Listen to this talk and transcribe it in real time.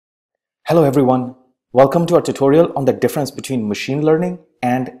Hello everyone, welcome to our tutorial on the difference between machine learning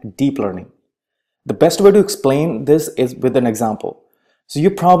and deep learning. The best way to explain this is with an example. So you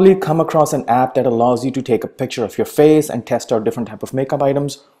probably come across an app that allows you to take a picture of your face and test out different type of makeup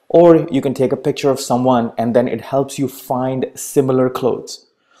items, or you can take a picture of someone and then it helps you find similar clothes.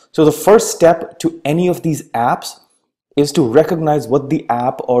 So the first step to any of these apps is to recognize what the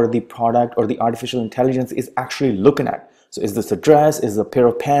app or the product or the artificial intelligence is actually looking at. So is this a dress? Is it a pair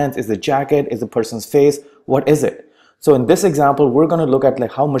of pants? Is it a jacket? Is it a person's face? What is it? So in this example, we're going to look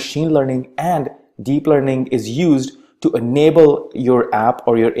at how machine learning and deep learning is used to enable your app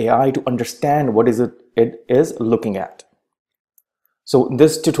or your AI to understand what it is looking at. So in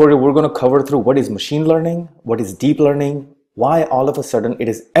this tutorial, we're going to cover through what is machine learning, what is deep learning, why all of a sudden it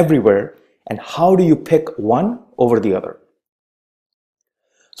is everywhere, and how do you pick one over the other.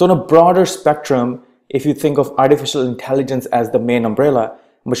 So in a broader spectrum, if you think of artificial intelligence as the main umbrella,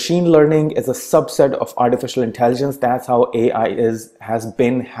 machine learning is a subset of artificial intelligence. That's how AI has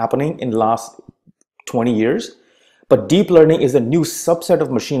been happening in the last 20 years. But deep learning is a new subset of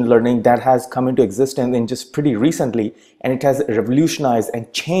machine learning that has come into existence in just pretty recently, and it has revolutionized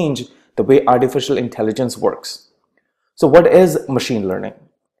and changed the way artificial intelligence works. So what is machine learning?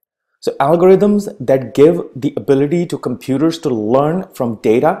 So algorithms that give the ability to computers to learn from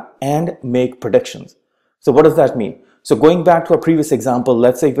data and make predictions. So what does that mean? So going back to our previous example,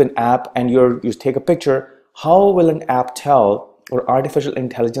 let's say you have an app and you take a picture. How will an app tell, or artificial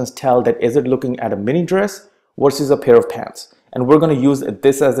intelligence tell, that is it looking at a mini dress versus a pair of pants? And we're going to use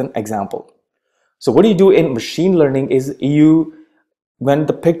this as an example. So what you do in machine learning is when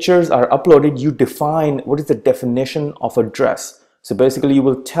the pictures are uploaded, you define what is the definition of a dress. So basically you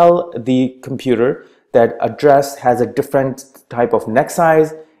will tell the computer that a dress has a different type of neck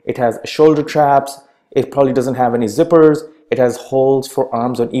size, it has shoulder straps, it probably doesn't have any zippers, it has holes for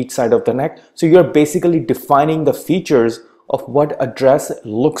arms on each side of the neck. So you're basically defining the features of what a dress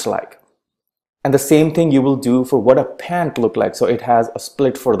looks like. And the same thing you will do for what a pant looks like. So it has a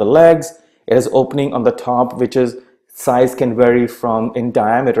split for the legs, it has opening on the top, which is size can vary from in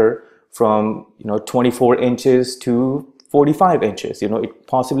diameter from 24 inches to 45 inches. It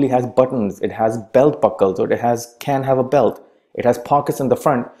possibly has buttons, it has belt buckles, or it can have a belt, it has pockets in the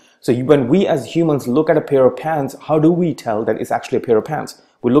front. So when we as humans look at a pair of pants, how do we tell that it's actually a pair of pants?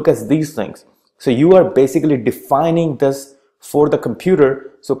 We look at these things. So you are basically defining this for the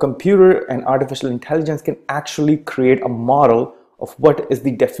computer. So computer and artificial intelligence can actually create a model of what is the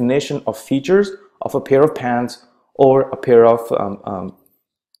definition of features of a pair of pants or a pair of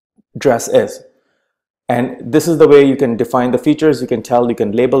dress is. And this is the way you can define the features. You can tell, you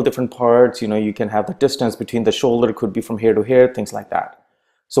can label different parts, you can have the distance between the shoulder, could be from here to here, things like that.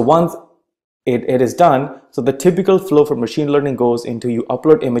 So once it is done, so the typical flow for machine learning goes into you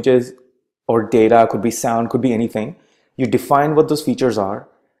upload images or data, could be sound, could be anything. You define what those features are,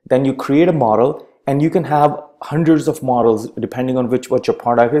 then you create a model, and you can have hundreds of models depending on what your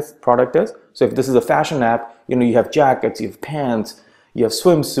product is. So if this is a fashion app, you have jackets, you have pants, you have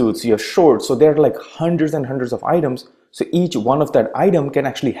swimsuits, you have shorts. So there are like hundreds and hundreds of items. So each one of that item can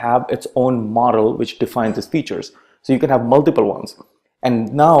actually have its own model which defines its features. So you can have multiple ones.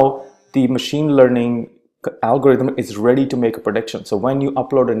 And now the machine learning algorithm is ready to make a prediction. So when you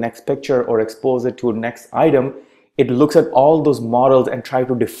upload a next picture or expose it to a next item, it looks at all those models and try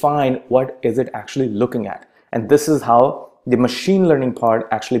to define what is it actually looking at. And this is how the machine learning part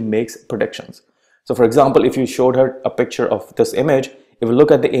actually makes predictions. So for example, if you showed her a picture of this image, if you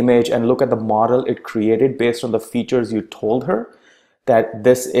look at the image and look at the model it created based on the features you told her, that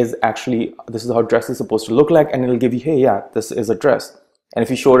this is how dress is supposed to look like, and it'll give you, hey, yeah, this is a dress. And if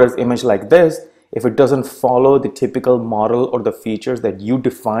you showed us image like this, if it doesn't follow the typical model or the features that you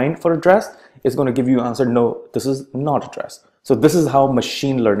defined for a dress, it's going to give you an answer, no, this is not a dress. So this is how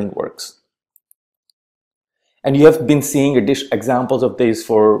machine learning works. And you have been seeing examples of this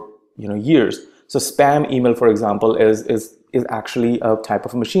for years. So spam email, for example, is actually a type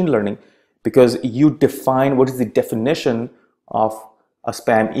of machine learning, because you define what is the definition of a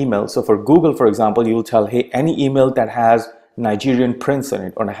spam email. So for Google, for example, you will tell, hey, any email that has Nigerian prints in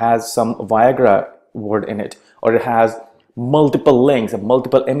it, or it has some Viagra word in it, or it has multiple links and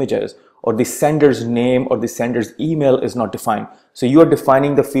multiple images, or the sender's name or the sender's email is not defined. So you are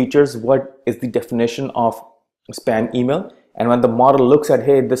defining the features, what is the definition of spam email, and when the model looks at,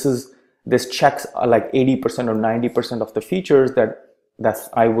 hey, this checks like 80% or 90% of the features that's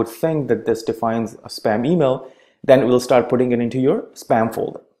I would think that this defines a spam email, then it will start putting it into your spam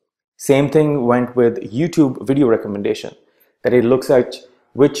folder. Same thing went with YouTube video recommendation, that it looks at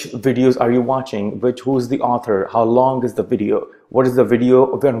which videos are you watching, who's the author, how long is the video, what is the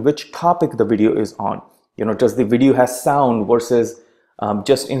video, on which topic the video is on. Does the video has sound versus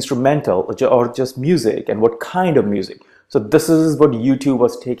just instrumental or just music, and what kind of music. So this is what YouTube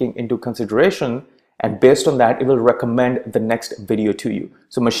was taking into consideration, and based on that, it will recommend the next video to you.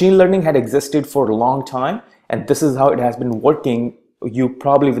 So machine learning had existed for a long time, and this is how it has been working, you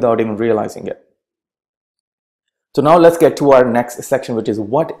probably without even realizing it. So now let's get to our next section, which is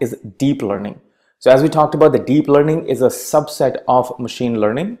what is deep learning. So as we talked about, the deep learning is a subset of machine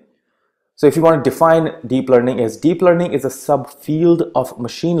learning. So if you want to define deep learning is a subfield of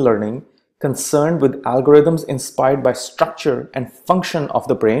machine learning concerned with algorithms inspired by structure and function of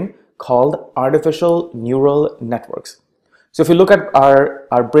the brain called artificial neural networks. So if you look at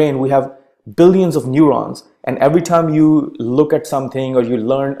our brain, we have billions of neurons, and every time you look at something or you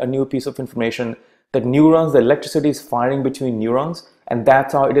learn a new piece of information, the neurons, the electricity is firing between neurons, and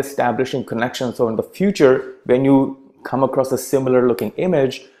that's how it is establishing connections. So in the future, when you come across a similar looking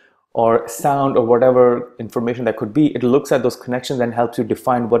image or sound or whatever information that could be, it looks at those connections and helps you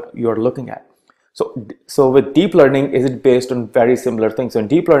define what you're looking at. So with deep learning, is it based on very similar things? So in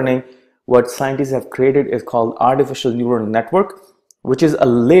deep learning, what scientists have created is called artificial neural network, which is a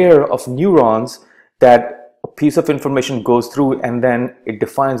layer of neurons that a piece of information goes through and then it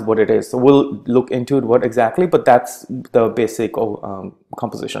defines what it is. So we'll look into it, what exactly, but that's the basic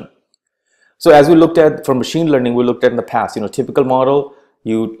composition. So as we looked at for machine learning, we looked at in the past, typical model,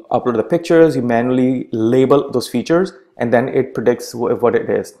 you upload the pictures, you manually label those features, and then it predicts what it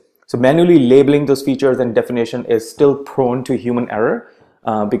is. So manually labeling those features and definition is still prone to human error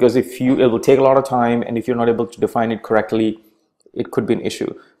because it will take a lot of time, and if you're not able to define it correctly, it could be an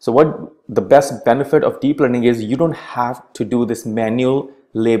issue. So what the best benefit of deep learning is, you don't have to do this manual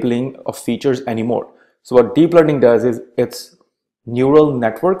labeling of features anymore. So what deep learning does is its neural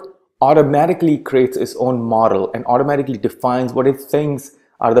network automatically creates its own model and automatically defines what it thinks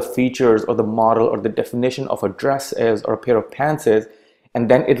are the features or the model or the definition of a dress is or a pair of pants is, and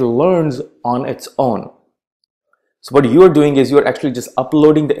then it learns on its own. So what you're doing is you're actually just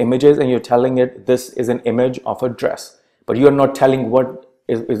uploading the images and you're telling it this is an image of a dress, but you're not telling what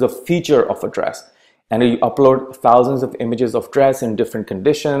is a feature of a dress. And you upload thousands of images of dress in different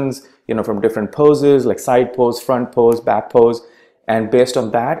conditions, from different poses like side pose, front pose, back pose. And based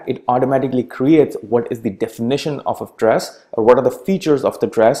on that, it automatically creates what is the definition of a dress or what are the features of the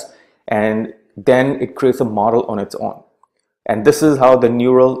dress. And then it creates a model on its own. And this is how the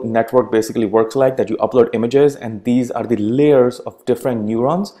neural network basically works, like that you upload images, and these are the layers of different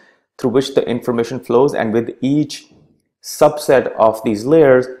neurons through which the information flows. And with each subset of these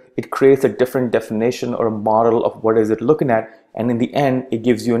layers, it creates a different definition or a model of what is it looking at. And in the end, it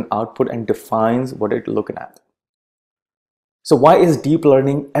gives you an output and defines what it's looking at. So why is deep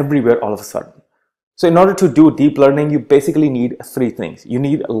learning everywhere all of a sudden? So in order to do deep learning, you basically need three things. You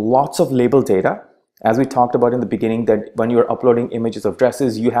need lots of label data. As we talked about in the beginning, that when you're uploading images of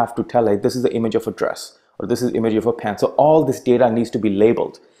dresses, you have to tell like this is the image of a dress or this is the image of a pant. So all this data needs to be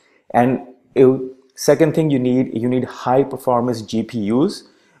labeled. And second thing you need high performance GPUs,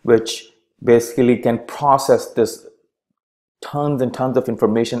 which basically can process this tons and tons of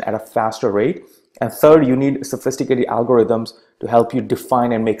information at a faster rate. And third, you need sophisticated algorithms to help you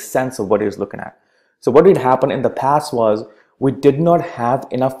define and make sense of what it is looking at. So what did happen in the past was we did not have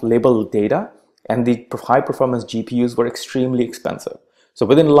enough label data, and the high performance GPUs were extremely expensive. So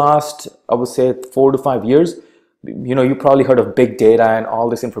within the last, I would say 4 to 5 years, you probably heard of big data and all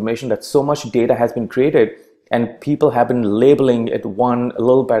this information, that so much data has been created and people have been labeling it one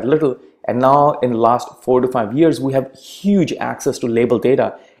little by little. And now in the last 4 to 5 years, we have huge access to label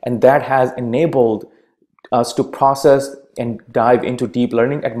data, and that has enabled us to process and dive into deep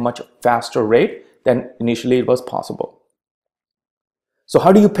learning at a much faster rate than initially it was possible. So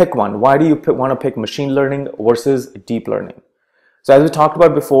how do you pick one? Why do you want to pick machine learning versus deep learning? So as we talked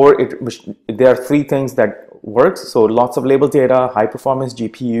about before, there are three things that works. So lots of label data, high performance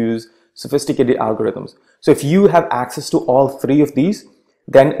GPUs, sophisticated algorithms. So if you have access to all three of these,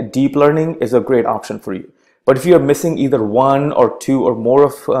 then deep learning is a great option for you. But if you're missing either one or two or more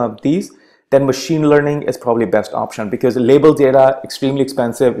of these, then machine learning is probably best option, because label data extremely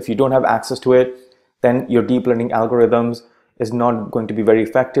expensive. If you don't have access to it, then your deep learning algorithms is not going to be very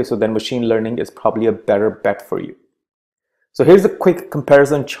effective. So then machine learning is probably a better bet for you. So here's a quick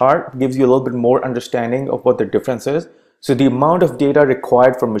comparison chart, gives you a little bit more understanding of what the difference is. So the amount of data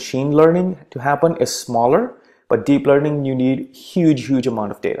required for machine learning to happen is smaller, but deep learning, you need huge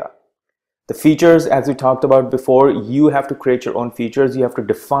amount of data. The features, as we talked about before, you have to create your own features. You have to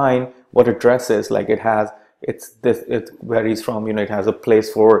define what a dress is. Like it varies from, it has a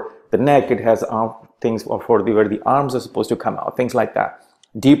place for the neck, it has things, or for where the arms are supposed to come out, things like that.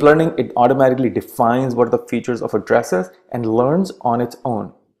 Deep learning, it automatically defines what the features of a dress is and learns on its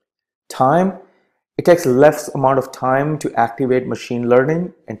own. Time, it takes less amount of time to activate machine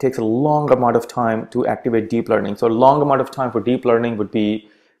learning and takes a long amount of time to activate deep learning. So a long amount of time for deep learning would be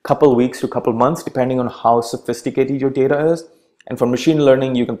a couple weeks to a couple months, depending on how sophisticated your data is. And for machine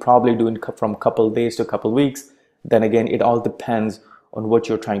learning, you can probably do it from a couple days to a couple weeks. Then again, it all depends on what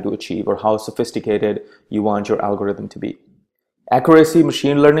you're trying to achieve or how sophisticated you want your algorithm to be. Accuracy,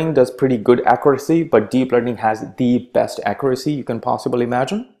 machine learning does pretty good accuracy, but deep learning has the best accuracy you can possibly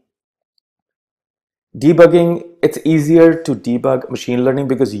imagine. Debugging, it's easier to debug machine learning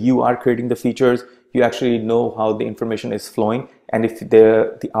because you are creating the features. You actually know how the information is flowing, and if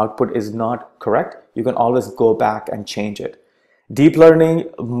the output is not correct, you can always go back and change it. Deep learning,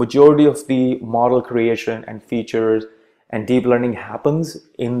 majority of the model creation and features and deep learning happens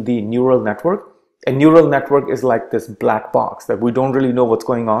in the neural network. A neural network is like this black box that we don't really know what's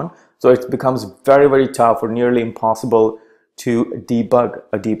going on. So it becomes very, very tough or nearly impossible to debug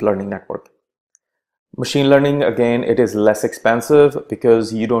a deep learning network. Machine learning, again, it is less expensive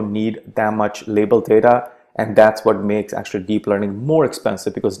because you don't need that much label data, and that's what makes actually deep learning more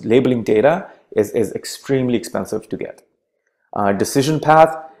expensive, because labeling data is extremely expensive to get. Decision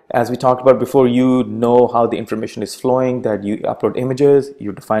path, as we talked about before, you know how the information is flowing, that you upload images,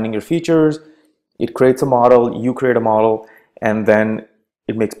 you're defining your features, it creates a model, you create a model, and then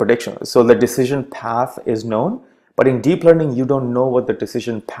it makes predictions. So the decision path is known, but in deep learning, you don't know what the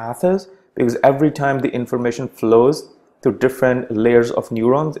decision path is, because every time the information flows through different layers of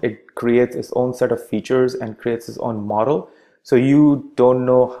neurons, it creates its own set of features and creates its own model. So you don't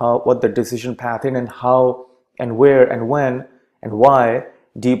know what the decision path is and how and where and when and why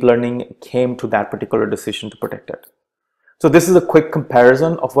deep learning came to that particular decision to predict it. So this is a quick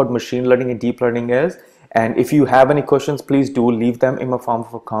comparison of what machine learning and deep learning is. And if you have any questions, please do leave them in the form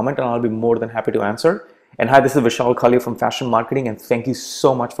of a comment, and I'll be more than happy to answer. And hi, this is Vishal Kalia from Fashion Marketing, and thank you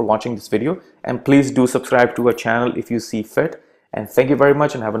so much for watching this video. And please do subscribe to our channel if you see fit. And thank you very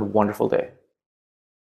much, and have a wonderful day.